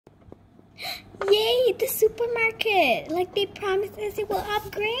Yay, the supermarket! Like they promised us it will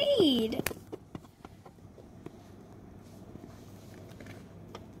upgrade.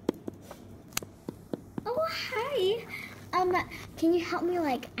 Oh, hi. Can you help me?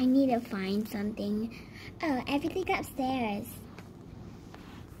 Like, I need to find something. Oh, everything's upstairs.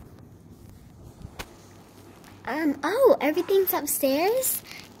 Oh, everything's upstairs?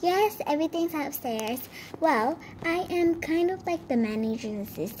 Yes, everything's upstairs. Well, I am kind of like the manager's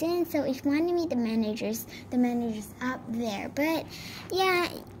assistant, so if you want to meet the manager's up there. But yeah,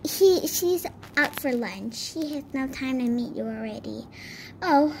 she's out for lunch. She has no time to meet you already.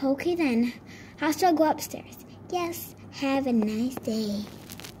 Oh, okay then. I'll still go upstairs. Yes, have a nice day.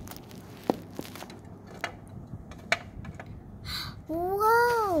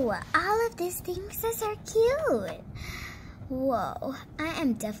 Whoa, all of these things are cute. Whoa, I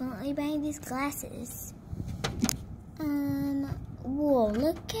am definitely buying these glasses. Whoa,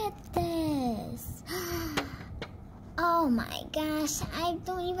 look at this. Oh my gosh, I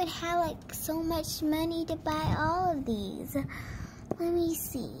don't even have like so much money to buy all of these. Let me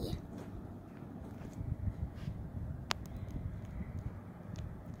see.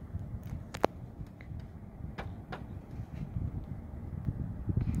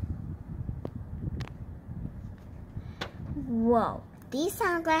 Whoa, these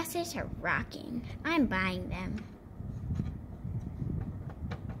sunglasses are rocking. I'm buying them.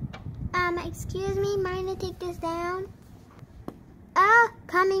 Excuse me, mind to take this down? Oh,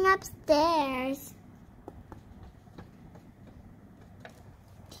 coming upstairs.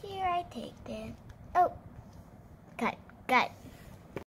 Here, I take this. Oh, cut.